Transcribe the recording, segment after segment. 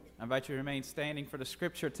I invite you to remain standing for the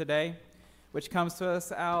scripture today, which comes to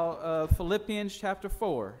us out of Philippians chapter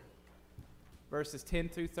 4, verses 10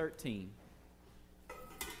 through 13.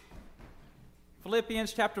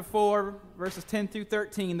 Philippians chapter 4, verses 10 through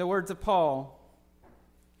 13, the words of Paul.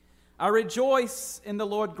 I rejoice in the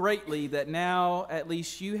Lord greatly that now at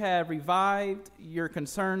least you have revived your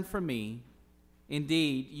concern for me.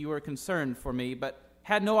 Indeed, you were concerned for me, but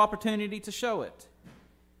had no opportunity to show it.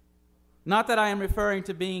 Not that I am referring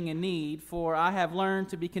to being in need, for I have learned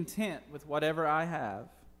to be content with whatever I have.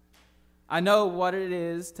 I know what it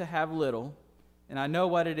is to have little, and I know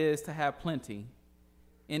what it is to have plenty.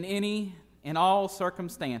 In all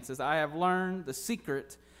circumstances, I have learned the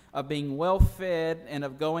secret of being well fed and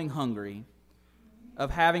of going hungry,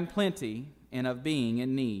 of having plenty and of being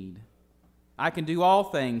in need. I can do all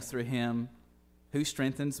things through him who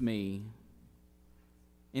strengthens me.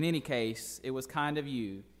 In any case, it was kind of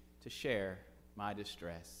you to share my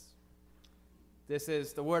distress. This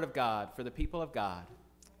is the word of God for the people of God.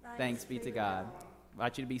 Thanks be to God. I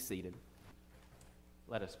invite you to be seated.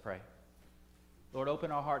 Let us pray. Lord,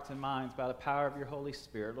 open our hearts and minds by the power of your Holy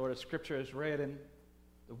Spirit. Lord, as Scripture is read and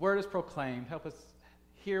the word is proclaimed, help us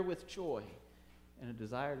hear with joy and a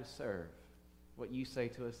desire to serve what you say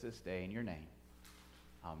to us this day in your name.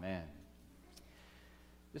 Amen.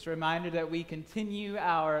 Just a reminder that we continue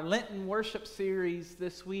our Lenten worship series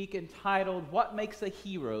this week entitled, What Makes a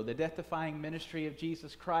Hero? The Death-Defying Ministry of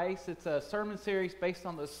Jesus Christ. It's a sermon series based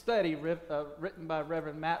on the study written by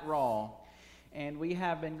Reverend Matt Rawl. And we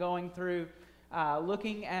have been going through,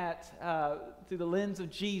 looking at, through the lens of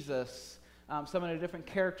Jesus, some of the different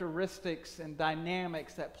characteristics and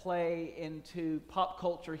dynamics that play into pop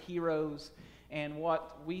culture heroes and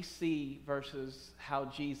what we see versus how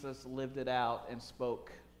Jesus lived it out and spoke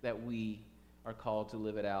that we are called to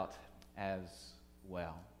live it out as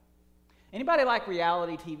well. Anybody like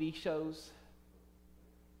reality TV shows?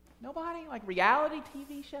 Nobody? Like reality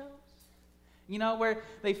TV shows? You know, where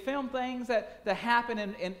they film things that happen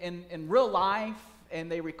in real life and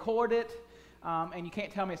they record it, and you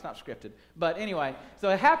can't tell me it's not scripted. But anyway, so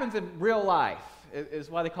it happens in real life is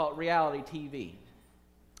why they call it reality TV.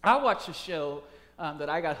 I watched a show that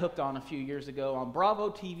I got hooked on a few years ago on Bravo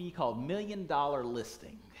TV called $1 Million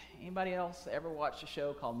Listing. Anybody else ever watched a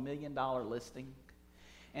show called $1 Million Listing?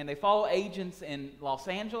 And they follow agents in Los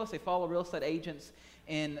Angeles. They follow real estate agents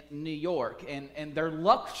in New York. And they're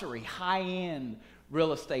luxury, high-end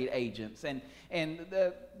real estate agents. And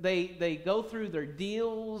they go through their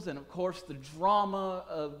deals and, of course, the drama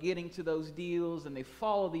of getting to those deals. And they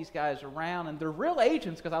follow these guys around. And they're real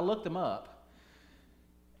agents because I looked them up.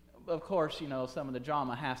 Of course, you know, some of the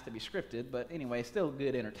drama has to be scripted, but anyway, still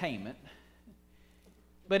good entertainment.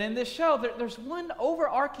 But in this show, there's one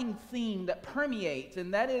overarching theme that permeates,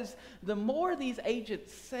 and that is the more these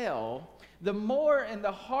agents sell, the more and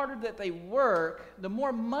the harder that they work, the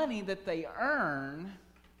more money that they earn,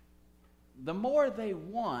 the more they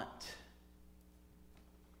want.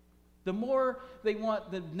 The more they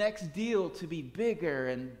want the next deal to be bigger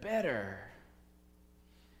and better.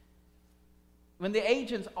 When the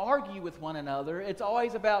agents argue with one another, it's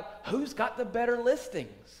always about who's got the better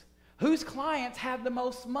listings, whose clients have the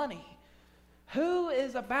most money, who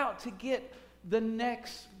is about to get the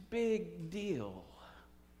next big deal.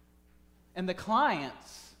 And the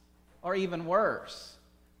clients are even worse.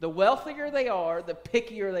 The wealthier they are, the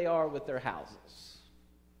pickier they are with their houses.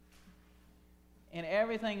 And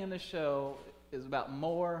everything in the show is about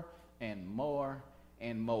more and more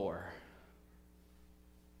and more.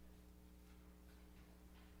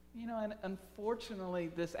 You know, and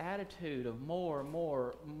unfortunately, this attitude of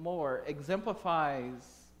more exemplifies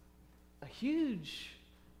a huge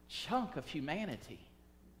chunk of humanity.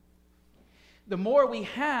 The more we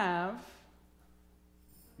have,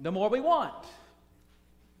 the more we want.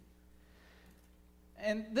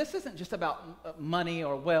 And this isn't just about money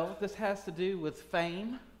or wealth. This has to do with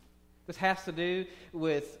fame. This has to do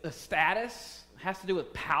with status. It has to do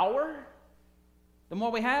with power. The more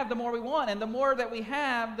we have, the more we want. And the more that we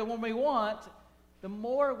have, the more we want, the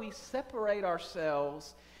more we separate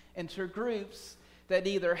ourselves into groups that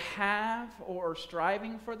either have or are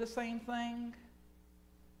striving for the same thing,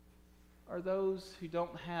 or those who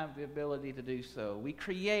don't have the ability to do so. We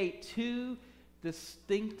create two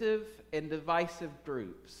distinctive and divisive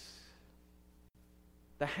groups: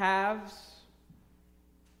 the haves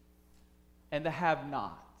and the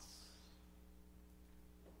have-nots.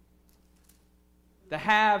 The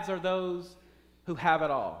haves are those who have it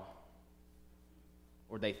all,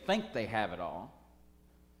 or they think they have it all,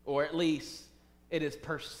 or at least it is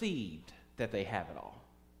perceived that they have it all.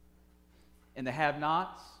 And the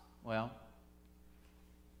have-nots, well,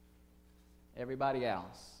 everybody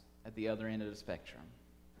else at the other end of the spectrum,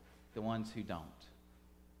 the ones who don't.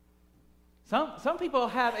 Some people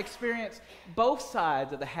have experienced both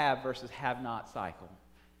sides of the have versus have-not cycle.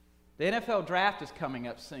 The NFL draft is coming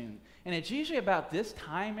up soon, and it's usually about this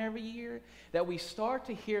time every year that we start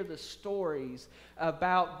to hear the stories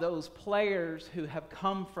about those players who have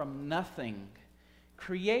come from nothing,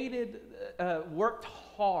 worked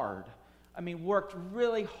hard, worked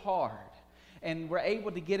really hard, and were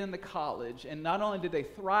able to get into college. And not only did they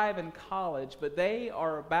thrive in college, but they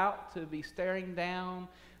are about to be staring down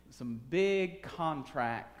some big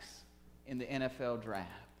contracts in the NFL draft.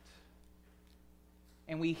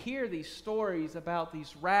 And we hear these stories about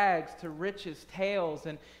these rags to riches tales,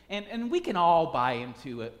 and we can all buy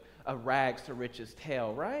into a rags to riches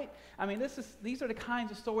tale, right? These are the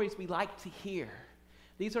kinds of stories we like to hear.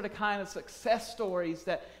 These are the kind of success stories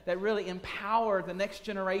that really empower the next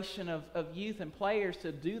generation of youth and players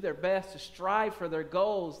to do their best, to strive for their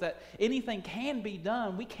goals, that anything can be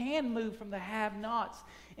done. We can move from the have-nots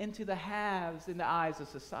into the haves in the eyes of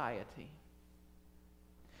society.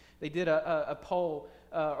 They did a poll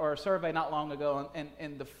or a survey not long ago,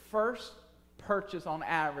 and the first purchase on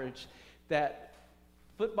average that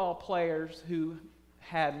football players who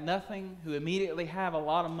had nothing, who immediately have a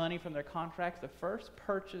lot of money from their contracts, the first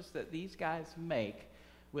purchase that these guys make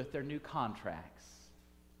with their new contracts.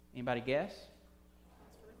 Anybody guess?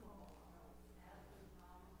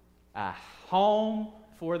 A home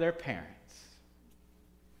for their parents.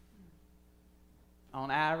 On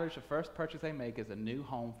average, the first purchase they make is a new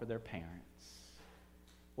home for their parents.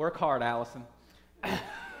 Work hard, Allison.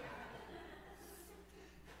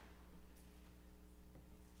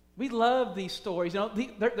 We love these stories.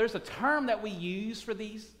 There's a term that we use for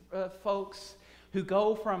these folks who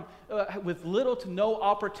go from with little to no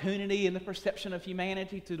opportunity in the perception of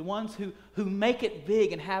humanity to the ones who make it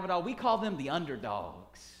big and have it all. We call them the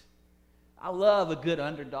underdogs. I love a good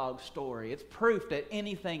underdog story. It's proof that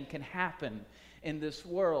anything can happen in this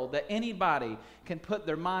world, that anybody can put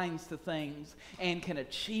their minds to things and can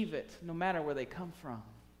achieve it no matter where they come from.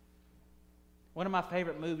 One of my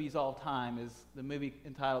favorite movies all time is the movie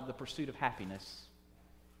entitled The Pursuit of Happiness.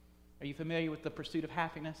 Are you familiar with The Pursuit of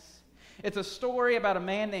Happiness? It's a story about a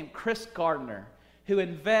man named Chris Gardner who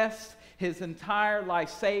invests his entire life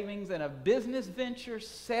savings in a business venture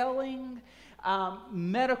selling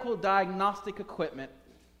medical diagnostic equipment.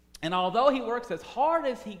 And although he works as hard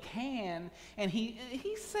as he can, and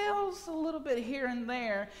he sells a little bit here and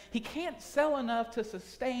there, he can't sell enough to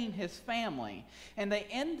sustain his family. And they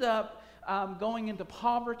end up going into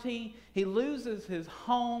poverty. He loses his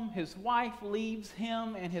home. His wife leaves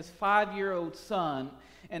him and his 5-year-old son,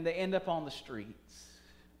 and they end up on the streets.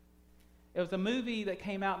 It was a movie that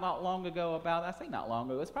came out not long ago about, I say not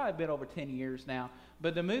long ago, it's probably been over 10 years now,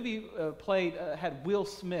 but the movie had Will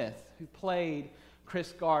Smith, who played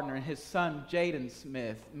Chris Gardner, and his son Jaden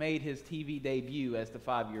Smith made his TV debut as the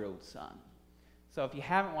 5-year-old son. So if you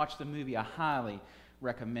haven't watched the movie, I highly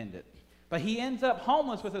recommend it. But he ends up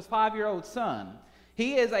homeless with his 5-year-old son.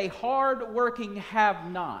 He is a hard-working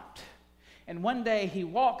have-not. And one day he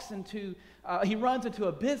runs into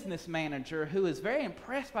a business manager who is very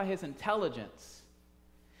impressed by his intelligence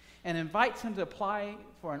and invites him to apply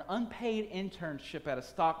for an unpaid internship at a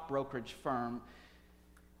stock brokerage firm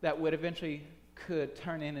that would eventually could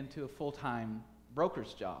turn into a full-time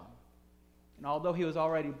broker's job. And although he was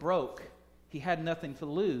already broke, he had nothing to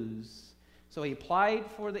lose. So he applied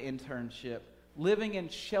for the internship, living in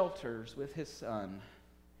shelters with his son,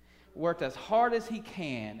 worked as hard as he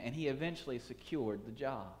can, and he eventually secured the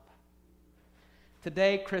job.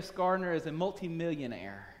 Today, Chris Gardner is a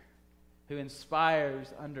multimillionaire who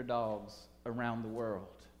inspires underdogs around the world.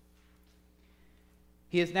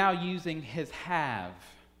 He is now using his have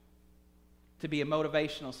to be a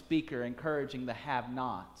motivational speaker, encouraging the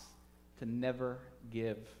have-nots to never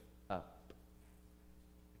give up.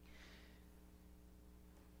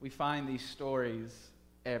 We find these stories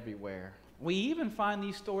everywhere. We even find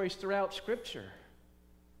these stories throughout Scripture.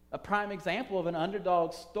 A prime example of an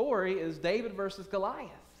underdog story is David versus Goliath.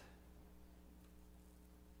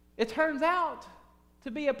 It turns out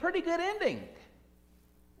to be a pretty good ending,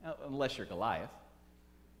 unless you're Goliath.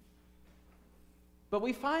 But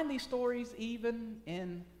we find these stories even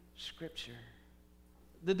in Scripture.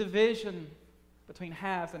 The division between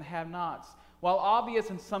haves and have-nots, while obvious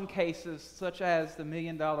in some cases, such as the $1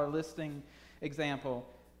 million listing example,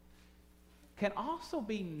 can also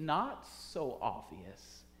be not so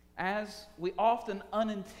obvious, as we often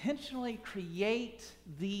unintentionally create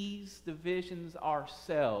these divisions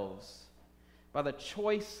ourselves by the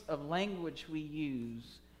choice of language we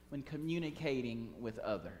use when communicating with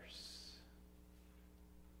others.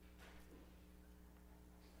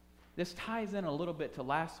 This ties in a little bit to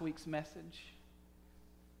last week's message,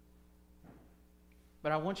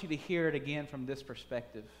 but I want you to hear it again from this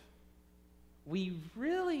perspective. We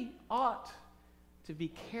really ought to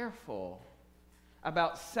be careful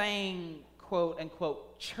about saying, quote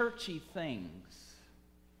unquote, churchy things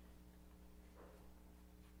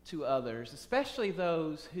to others, especially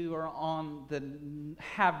those who are on the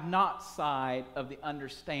have not side of the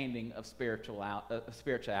understanding of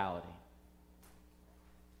spirituality.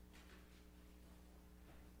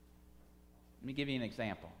 Let me give you an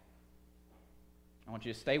example. I want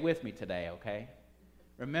you to stay with me today, okay?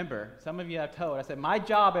 Remember, some of you I've told, I said, my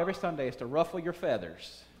job every Sunday is to ruffle your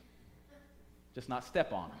feathers, just not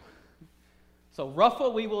step on them. So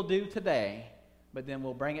ruffle we will do today, but then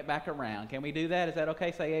we'll bring it back around. Can we do that? Is that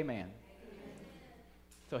okay? Say amen. Amen.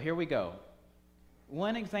 So here we go.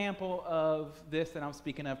 One example of this that I'm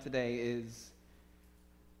speaking of today is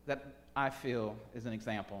that I feel is an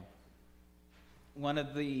example. One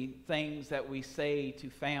of the things that we say to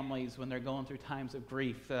families when they're going through times of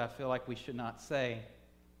grief that I feel like we should not say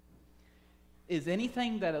is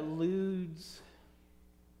anything that alludes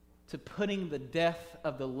to putting the death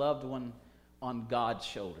of the loved one on God's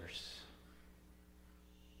shoulders.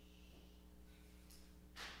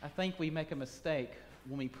 I think we make a mistake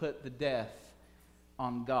when we put the death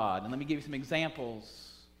on God. And let me give you some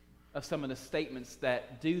examples of some of the statements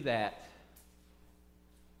that do that.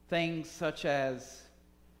 Things such as,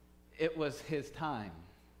 it was his time.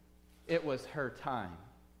 It was her time.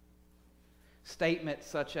 Statements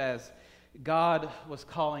such as, God was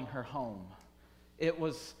calling her home. It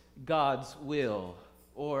was God's will.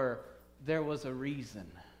 Or, there was a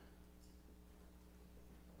reason.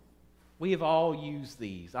 We have all used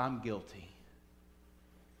these. I'm guilty.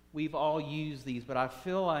 We've all used these, but I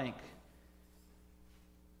feel like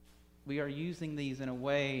we are using these in a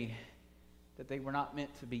way that they were not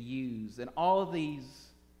meant to be used. And all of these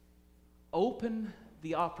open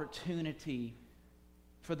the opportunity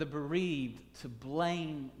for the bereaved to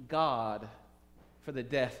blame God for the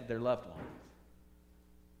death of their loved ones.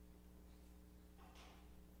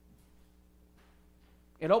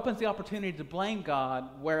 It opens the opportunity to blame God,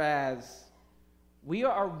 whereas we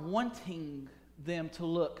are wanting them to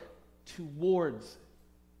look towards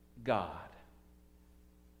God.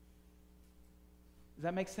 Does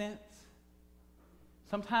that make sense?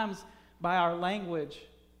 Sometimes by our language,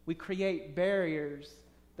 we create barriers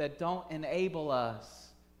that don't enable us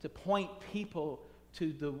to point people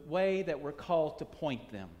to the way that we're called to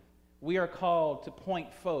point them. We are called to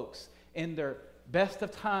point folks in their best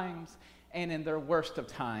of times and in their worst of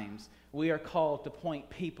times. We are called to point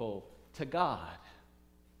people to God.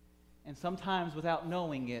 And sometimes without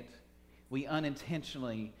knowing it, we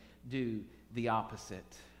unintentionally do the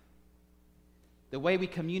opposite. The way we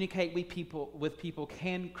communicate with people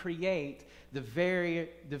can create the very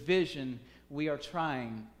division we are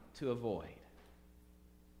trying to avoid.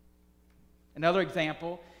 Another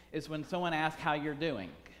example is when someone asks how you're doing.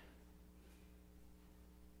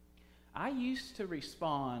 I used to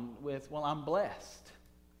respond with, well, I'm blessed.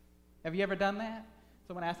 Have you ever done that?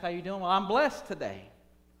 Someone asks how you're doing. Well, I'm blessed today.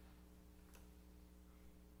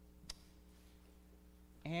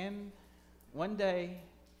 And one day,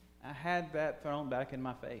 I had that thrown back in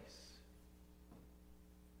my face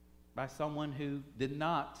by someone who did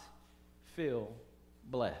not feel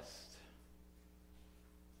blessed.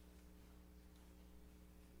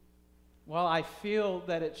 While I feel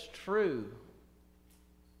that it's true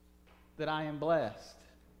that I am blessed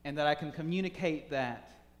and that I can communicate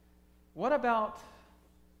that, what about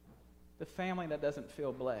the family that doesn't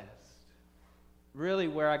feel blessed? Really,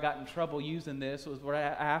 where I got in trouble using this was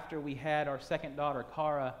after we had our second daughter,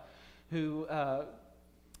 Cara, who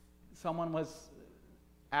someone was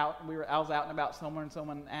out. I was out and about somewhere, and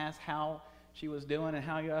someone asked how she was doing and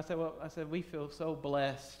how you. I said, we feel so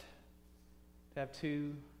blessed to have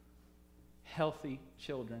two healthy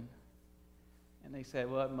children. And they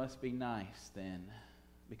said, well, it must be nice then,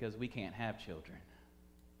 because we can't have children.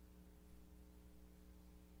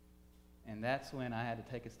 And that's when I had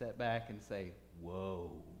to take a step back and say,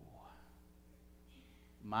 whoa,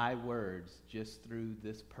 my words just threw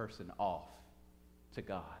this person off to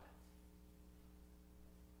God.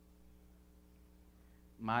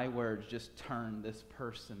 My words just turned this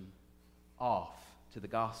person off to the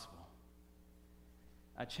gospel.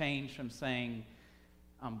 I changed from saying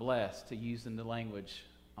I'm blessed to using the language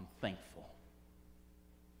I'm thankful.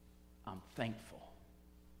 I'm thankful.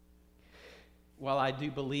 While I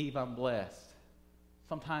do believe I'm blessed,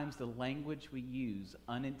 sometimes the language we use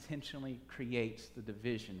unintentionally creates the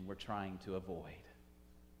division we're trying to avoid.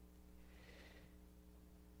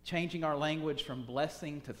 changing our language from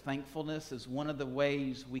blessing to thankfulness is one of the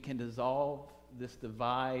ways we can dissolve this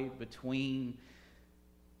divide between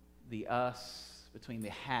the us, between the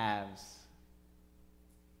haves,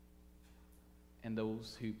 and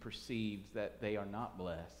those who perceive that they are not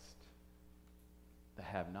blessed, the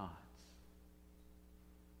have-nots.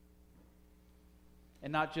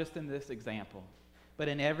 And not just in this example, but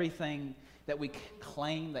in everything that we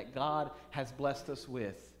claim that God has blessed us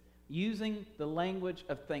with. Using the language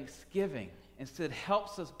of thanksgiving instead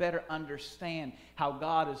helps us better understand how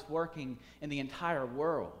God is working in the entire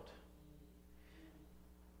world.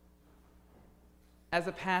 As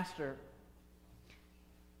a pastor,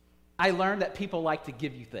 I learned that people like to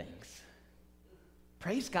give you things.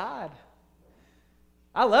 Praise God.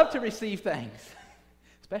 I love to receive things,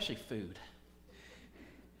 especially food.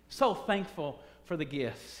 So thankful for the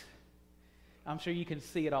gifts. I'm sure you can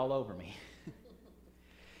see it all over me.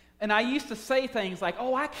 And I used to say things like,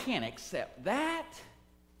 oh, I can't accept that.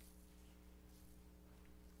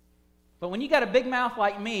 But when you got a big mouth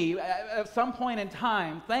like me, at some point in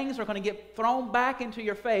time, things are going to get thrown back into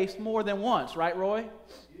your face more than once, right, Roy?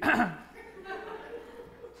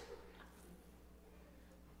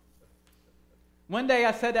 One day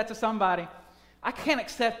I said that to somebody. I can't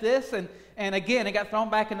accept this. And again, it got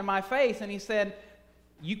thrown back into my face. And he said,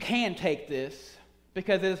 you can take this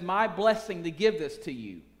because it is my blessing to give this to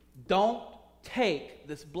you. Don't take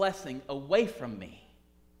this blessing away from me.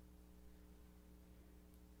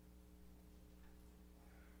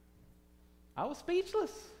 I was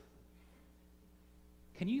speechless.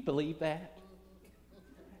 Can you believe that?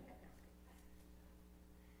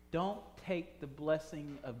 Don't take the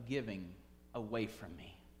blessing of giving away from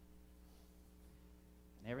me.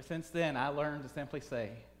 And ever since then, I learned to simply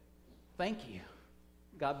say, thank you.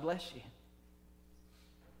 God bless you.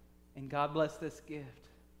 And God bless this gift.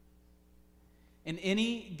 In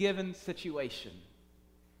any given situation,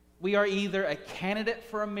 we are either a candidate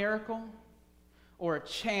for a miracle or a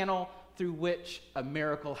channel through which a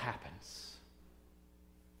miracle happens.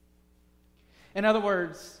 In other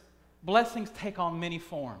words, blessings take on many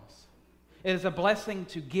forms. It is a blessing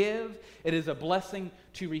to give. It is a blessing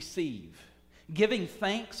to receive. Giving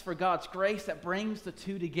thanks for God's grace that brings the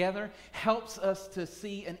two together helps us to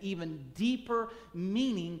see an even deeper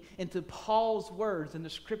meaning into Paul's words in the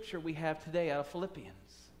scripture we have today out of Philippians.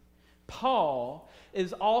 Paul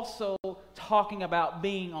is also talking about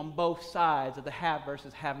being on both sides of the have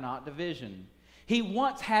versus have not division. He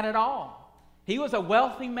once had it all. He was a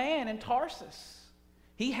wealthy man in Tarsus.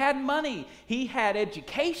 He had money. He had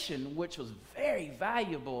education, which was very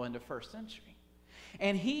valuable in the first century.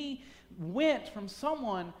 And he went from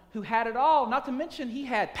someone who had it all, not to mention he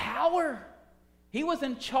had power. He was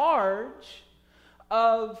in charge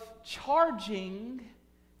of charging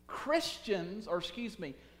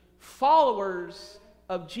followers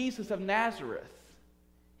of Jesus of Nazareth.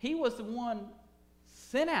 He was the one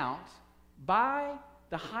sent out by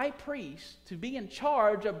the high priest to be in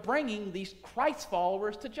charge of bringing these Christ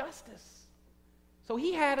followers to justice. So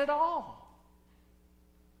he had it all.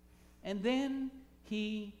 And then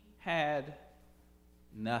he had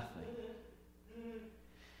nothing.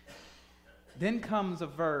 Then comes a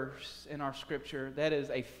verse in our scripture that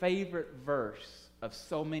is a favorite verse of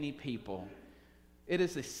so many people. It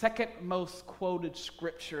is the second most quoted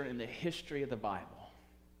scripture in the history of the Bible.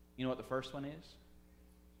 You know what the first one is?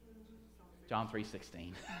 John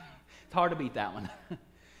 3:16. It's hard to beat that one.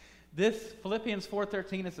 This Philippians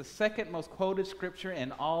 4:13 is the second most quoted scripture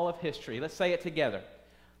in all of history. Let's say it together.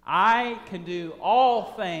 I can do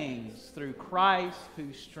all things through Christ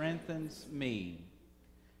who strengthens me.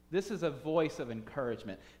 This is a voice of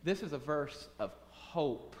encouragement. This is a verse of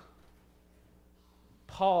hope.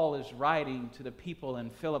 Paul is writing to the people in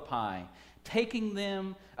Philippi, thanking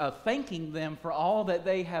them for all that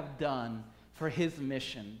they have done for his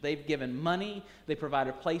mission. They've given money, they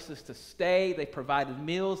provided places to stay, they provided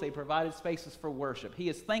meals, they provided spaces for worship. He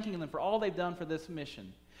is thanking them for all they've done for this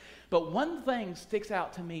mission. But one thing sticks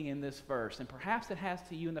out to me in this verse, and perhaps it has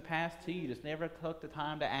to you in the past too, you just never took the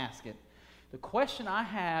time to ask it. The question I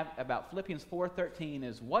have about Philippians 4:13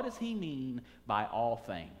 is, what does he mean by all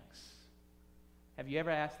things? Have you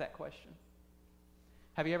ever asked that question?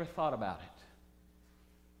 Have you ever thought about it?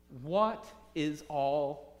 What is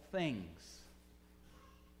all things?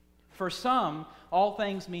 For some, all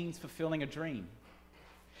things means fulfilling a dream.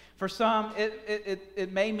 For some,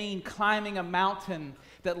 it may mean climbing a mountain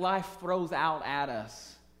that life throws out at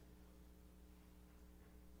us.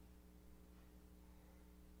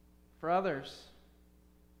 For others,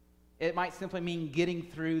 it might simply mean getting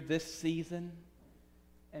through this season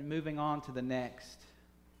and moving on to the next.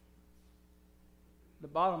 The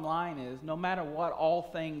bottom line is, no matter what all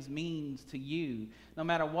things means to you, no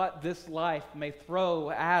matter what this life may throw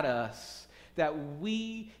at us, that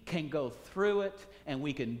we can go through it and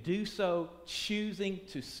we can do so choosing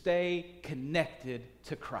to stay connected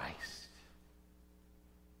to Christ.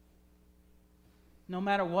 No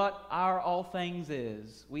matter what our all things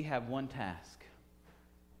is, we have one task: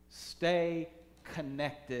 stay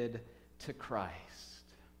connected to Christ.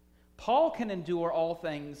 Paul can endure all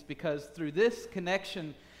things because through this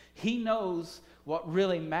connection, he knows what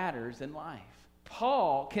really matters in life.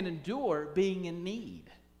 Paul can endure being in need.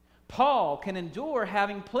 Paul can endure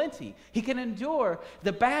having plenty. He can endure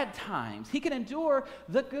the bad times. He can endure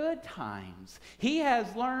the good times. He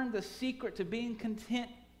has learned the secret to being content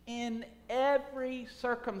in every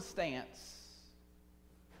circumstance.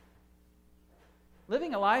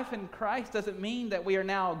 Living a life in Christ doesn't mean that we are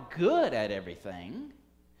now good at everything.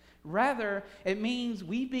 Rather, it means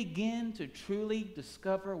we begin to truly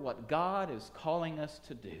discover what God is calling us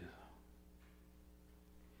to do.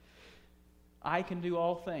 I can do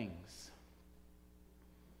all things.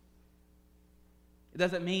 It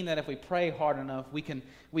doesn't mean that if we pray hard enough, we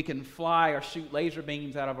can fly or shoot laser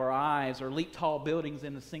beams out of our eyes or leap tall buildings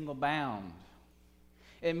in a single bound.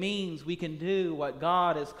 It means we can do what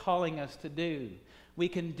God is calling us to do. We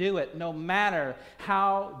can do it no matter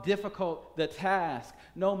how difficult the task,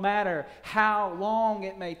 no matter how long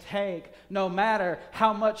it may take, no matter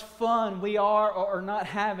how much fun we are or are not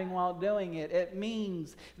having while doing it. It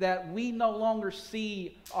means that we no longer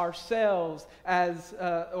see ourselves as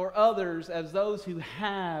or others as those who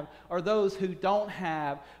have or those who don't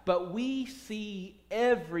have, but we see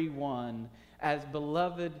everyone as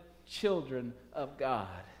beloved children of God.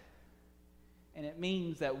 And it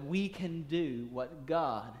means that we can do what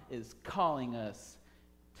God is calling us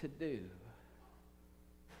to do.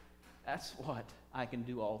 That's what I can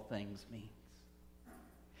do all things means.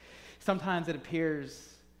 Sometimes it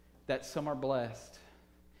appears that some are blessed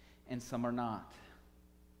and some are not.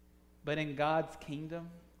 But in God's kingdom,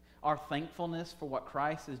 our thankfulness for what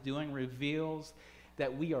Christ is doing reveals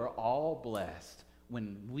that we are all blessed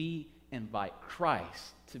when we invite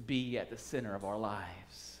Christ to be at the center of our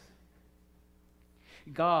lives.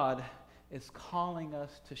 God is calling us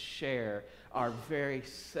to share our very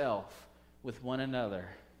self with one another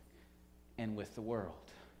and with the world.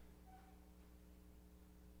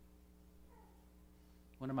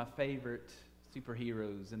 One of my favorite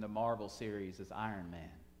superheroes in the Marvel series is Iron Man.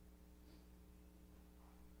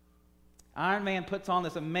 Iron Man puts on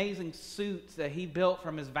this amazing suit that he built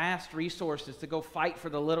from his vast resources to go fight for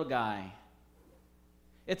the little guy.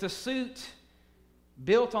 It's a suit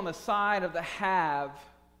built on the side of the have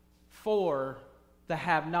for the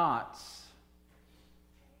have-nots.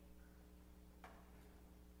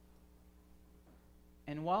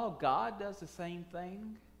 And while God does the same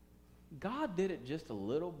thing, God did it just a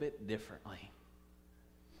little bit differently.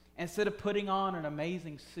 Instead of putting on an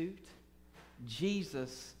amazing suit,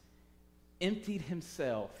 Jesus emptied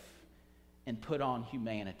himself and put on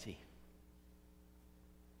humanity.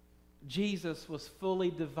 Jesus was fully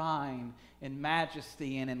divine in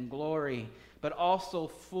majesty and in glory, but also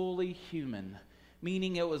fully human,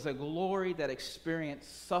 meaning it was a glory that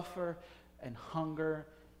experienced suffer and hunger,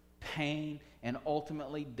 pain, and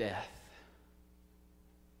ultimately death.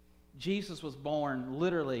 Jesus was born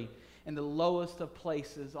literally in the lowest of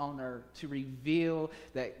places on earth to reveal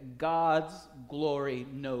that God's glory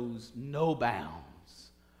knows no bounds.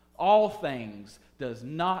 All things does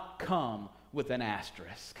not come with an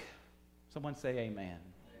asterisk. Someone say amen.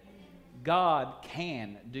 God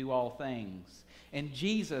can do all things. And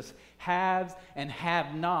Jesus' haves and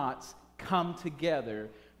have-nots come together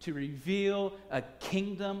to reveal a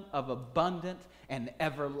kingdom of abundant and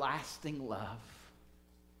everlasting love.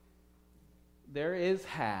 There is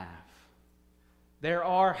have. There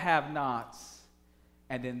are have-nots.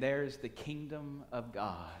 And then there's the kingdom of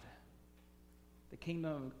God. The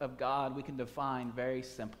kingdom of God we can define very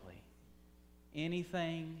simply.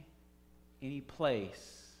 Anything, any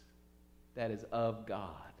place that is of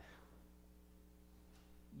God.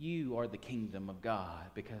 You are the kingdom of God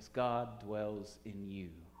because God dwells in you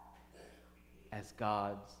as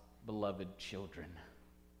God's beloved children.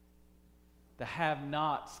 The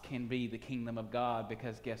have-nots can be the kingdom of God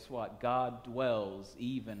because guess what? God dwells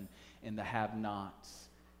even in the have-nots.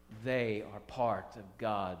 They are part of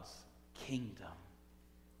God's kingdom.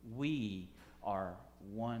 We are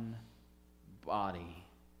one body,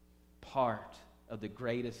 part of the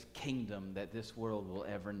greatest kingdom that this world will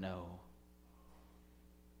ever know.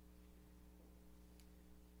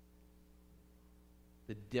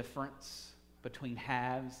 The difference between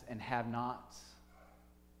haves and have-nots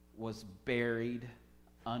was buried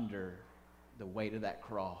under the weight of that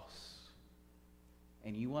cross.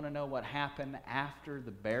 And you want to know what happened after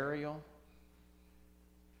the burial?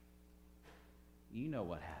 You know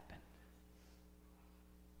what happened.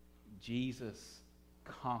 Jesus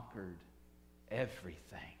conquered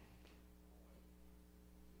everything.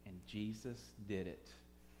 And Jesus did it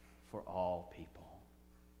for all people.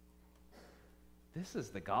 This is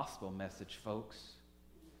the gospel message, folks.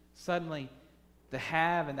 Suddenly, the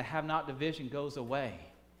have and the have not division goes away.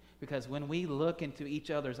 Because when we look into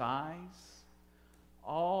each other's eyes,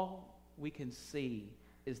 all we can see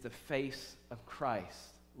is the face of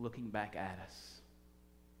Christ looking back at us.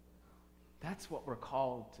 That's what we're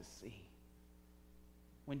called to see.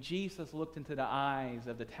 When Jesus looked into the eyes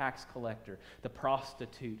of the tax collector, the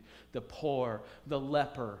prostitute, the poor, the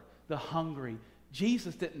leper, the hungry,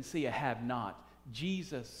 Jesus didn't see a have-not.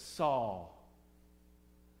 Jesus saw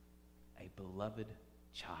a beloved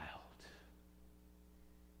child.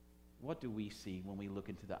 What do we see when we look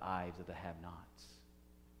into the eyes of the have-nots?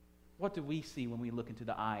 What do we see when we look into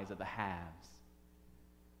the eyes of the haves?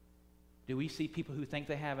 Do we see people who think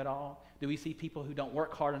they have it all? Do we see people who don't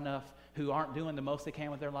work hard enough, who aren't doing the most they can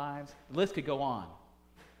with their lives? The list could go on.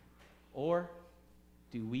 Or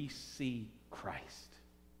do we see Christ?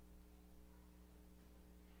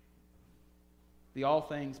 The all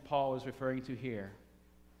things Paul is referring to here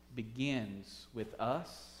begins with us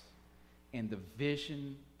and the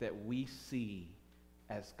vision that we see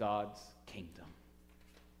as God's kingdom.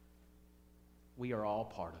 We are all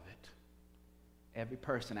part of it. Every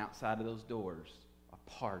person outside of those doors are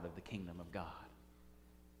part of the kingdom of God.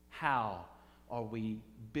 How are we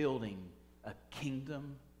building a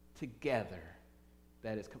kingdom together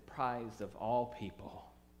that is comprised of all people?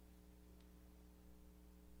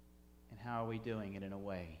 And how are we doing it in a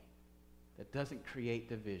way that doesn't create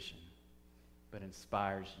division, but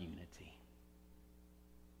inspires unity?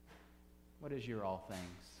 What is your all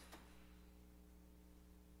things?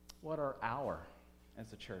 What are our,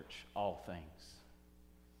 as a church, all things?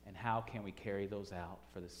 And how can we carry those out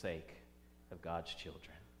for the sake of God's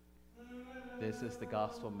children? This is the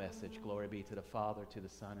gospel message. Glory be to the Father, to the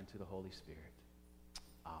Son, and to the Holy Spirit.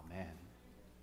 Amen.